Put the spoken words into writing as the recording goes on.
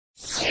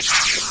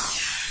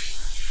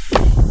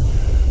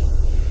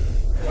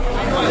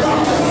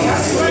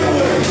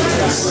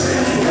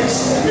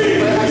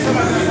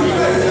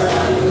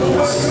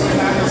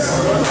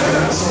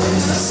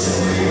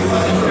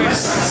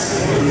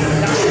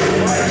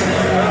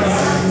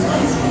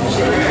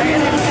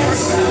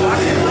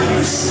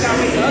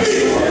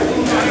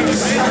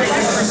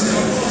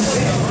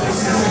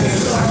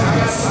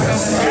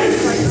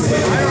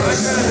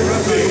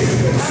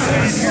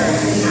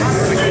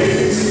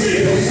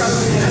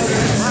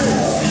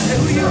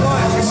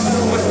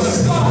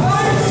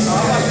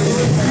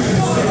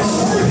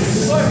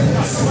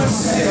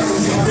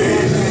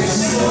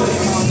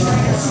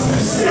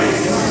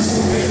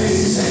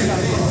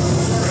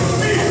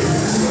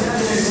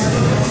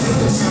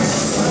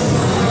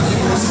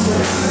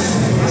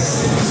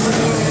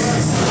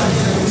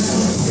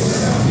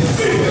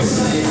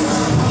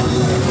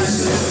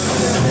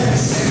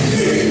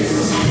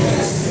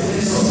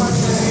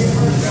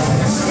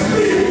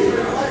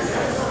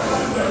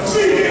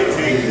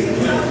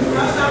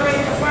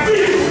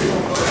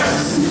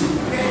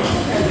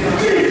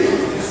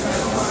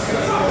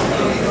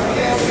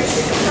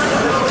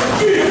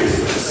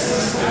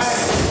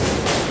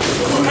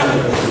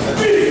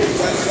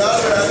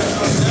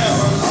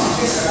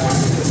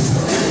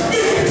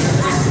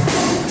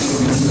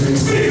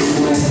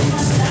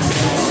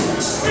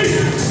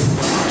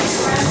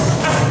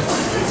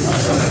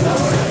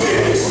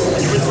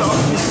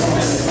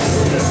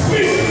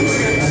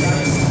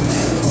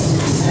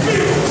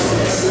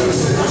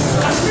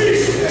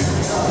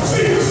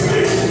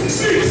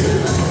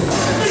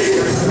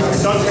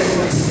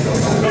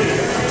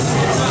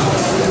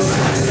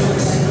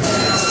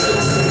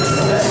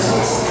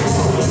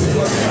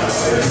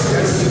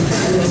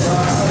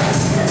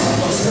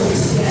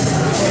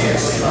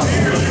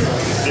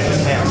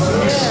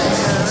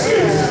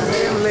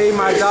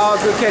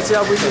catching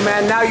up with you,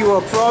 man. Now you're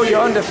a pro, you're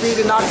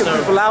undefeated, knocking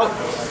people out.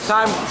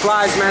 Time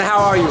flies, man.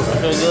 How are you?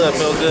 I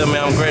feel good,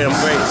 man. I'm great.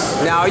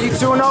 Now, are you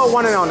 2-0 or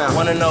 1-0 now?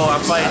 1-0. I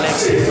fight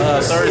next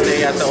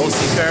Thursday at the OC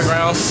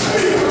Fairgrounds,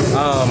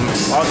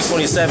 August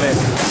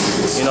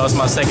 27th. You know, it's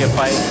my second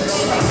fight.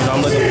 You know,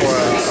 I'm looking for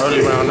an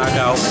early round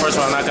knockout, first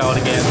round knockout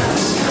again.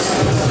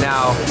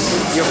 Now,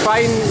 you're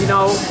fighting, you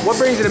know, what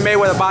brings you to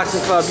Mayweather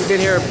Boxing Club? You've been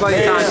here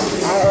plenty of times.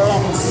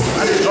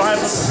 I just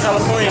drive from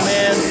California,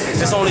 man.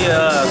 It's only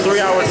a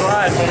 3-hour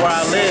drive from where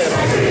I live,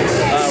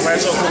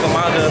 Rancho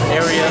Cucamonga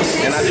area,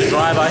 and I just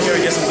drive out here,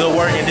 get some good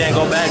work, and then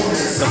go back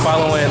the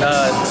following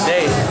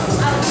day.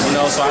 You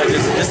know, so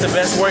it's the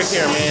best work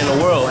here, man, in the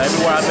world.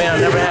 Everywhere I've been,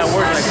 I've never had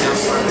work like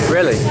this.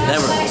 Really?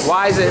 Never.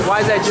 Why is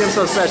that gym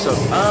so special?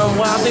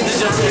 Well, I think the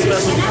gym's so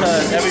special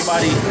because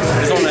everybody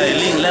is on the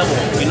elite level.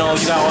 You know,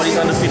 you got all these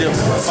undefeated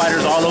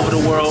fighters all over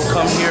the world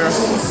come here,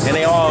 and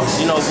they all,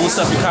 you know, boost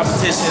up your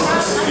competition.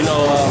 You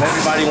know,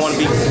 everybody want to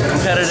be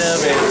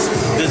competitive and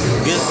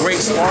get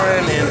great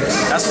sparring, and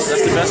that's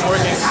the best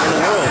work in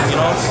the world, you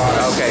know?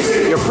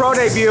 Okay. Your pro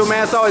debut,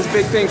 man, it's always a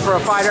big thing for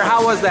a fighter.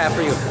 How was that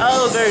for you? It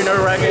was very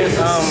nerve-wracking.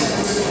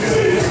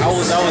 I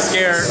was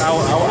scared.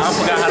 I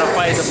forgot how to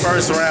fight the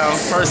first round,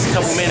 first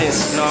couple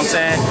minutes, you know what I'm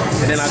saying?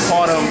 And then I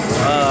caught him,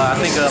 I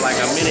think like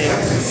a minute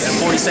and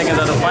 40 seconds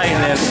of the fight,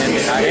 and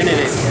I ended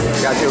it.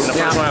 Got you. In the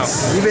first round.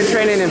 You've been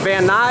training in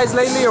Van Nuys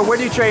lately, or where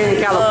do you train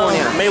in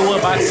California?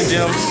 Mayweather Boxing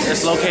Gym.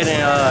 It's located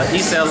in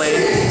East LA.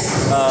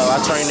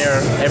 I train there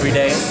every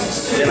day.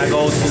 Then I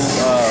go to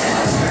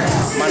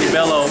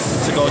Montebello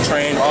to go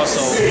train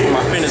also for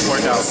my fitness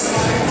workouts.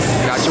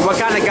 Gotcha. What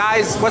kind of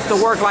guys, what's the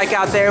work like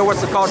out there?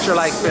 What's the culture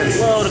like, Vince?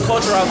 Well, the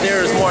culture out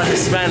there is more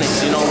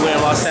Hispanics. You know, we're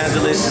in Los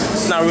Angeles.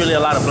 There's not really a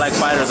lot of black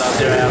fighters out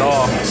there at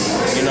all.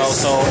 You know,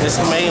 so it's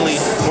mainly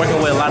working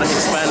with a lot of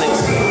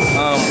Hispanics.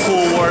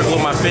 Pool work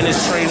with my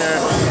fitness trainer,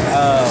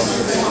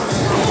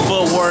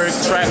 footwork,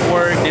 track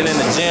work. Then in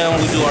the gym,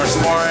 we do our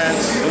sparring.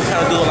 And we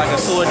kind of do it like a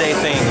 2-a-day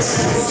thing.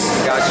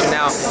 Gotcha.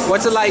 Now,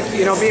 what's it like,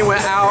 you know, being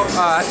with Al,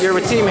 you're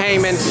with Team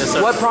Heyman. Yes,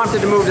 sir. What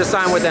prompted the move to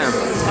sign with them?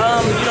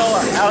 You know,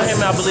 Al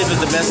Heyman, I believe, is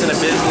the best in the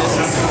business.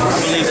 I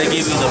believe they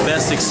give you the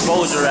best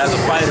exposure as a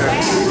fighter.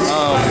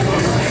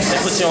 They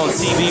put you on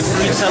TV,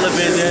 free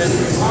television.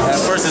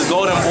 Versus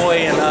Golden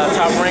Boy and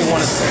Top Rank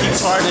want to keep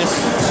charging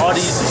all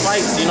these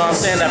fights, you know what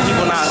I'm saying, that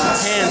people not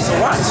paying to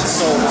watch.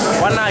 So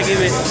why not give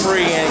it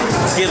free and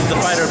give the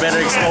fighter better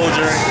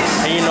exposure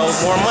and, you know,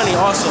 more money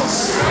also.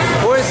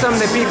 Who are some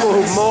of the people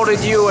who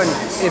molded you and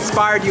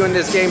inspired you in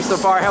this game so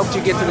far, helped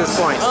you get to this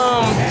point?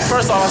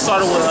 First off, I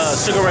started with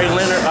Sugar Ray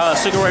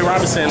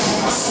Robinson,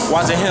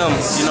 watching him,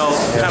 you know,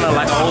 kind of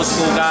like an old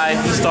school guy.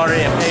 He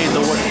started and paved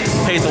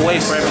the way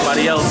for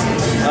everybody else.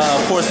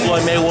 Of course,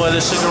 Floyd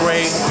Mayweather, Sugar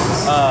Ray,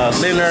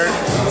 Leonard,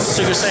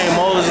 Sugar Shane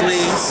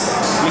Mosley,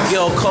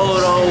 Miguel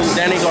Cotto,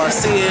 Danny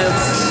Garcia,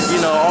 you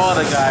know, all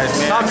the guys,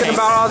 man. Talking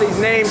about all these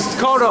names,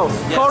 Cotto,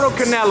 yes. Cotto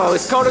Canelo.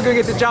 Is Cotto gonna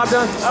get the job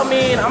done? I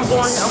mean, I'm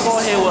going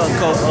ahead with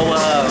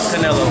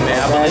Canelo, man.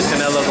 I believe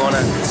Canelo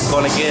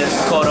gonna get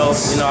Cotto.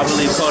 You know, I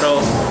believe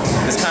Cotto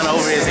is kind of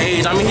over his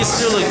age. I mean, he's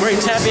still a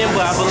great champion,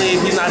 but I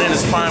believe he's not in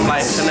his prime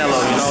like Canelo,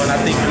 you know. And I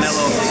think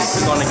Canelo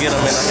is gonna get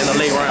him in the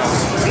late rounds.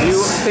 You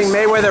think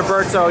Mayweather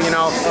Berto, you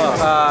know?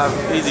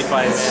 Easy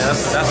fight, man.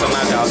 That's a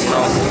knockout, you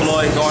know.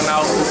 Floyd going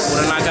out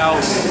with a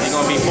knockout. He's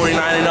gonna be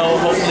 49-0.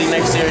 Hopefully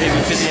next year he'll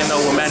be 50-0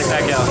 with Manny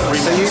Pacquiao.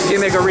 So you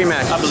can make a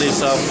rematch? I believe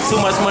so. Too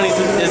much money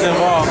is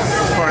involved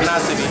for it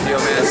not to be. Yo,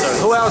 man. Yes, sir.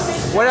 Who else?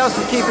 What else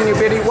is keeping you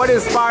busy? What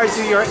inspires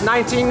you? You're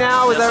 19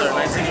 now? Yes, sir.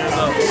 19 years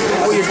old.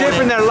 Well, you're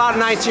different than a lot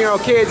of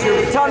 19-year-old kids.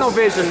 You're tunnel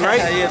vision, right?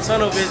 Yeah,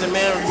 tunnel vision,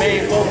 man.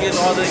 Remain focused.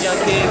 All the young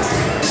kids,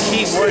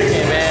 keep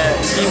working, man.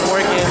 Keep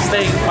working.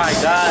 Stay by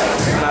God.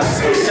 And I'm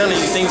telling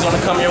you, things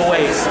gonna come your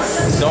way.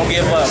 Don't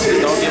give up.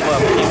 Don't give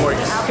up. Keep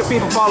working. How can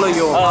people follow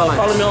you online?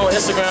 Follow me on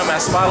Instagram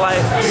at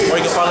Spotlight, or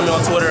you can follow me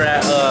on Twitter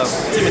at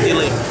Timothy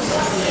Lee.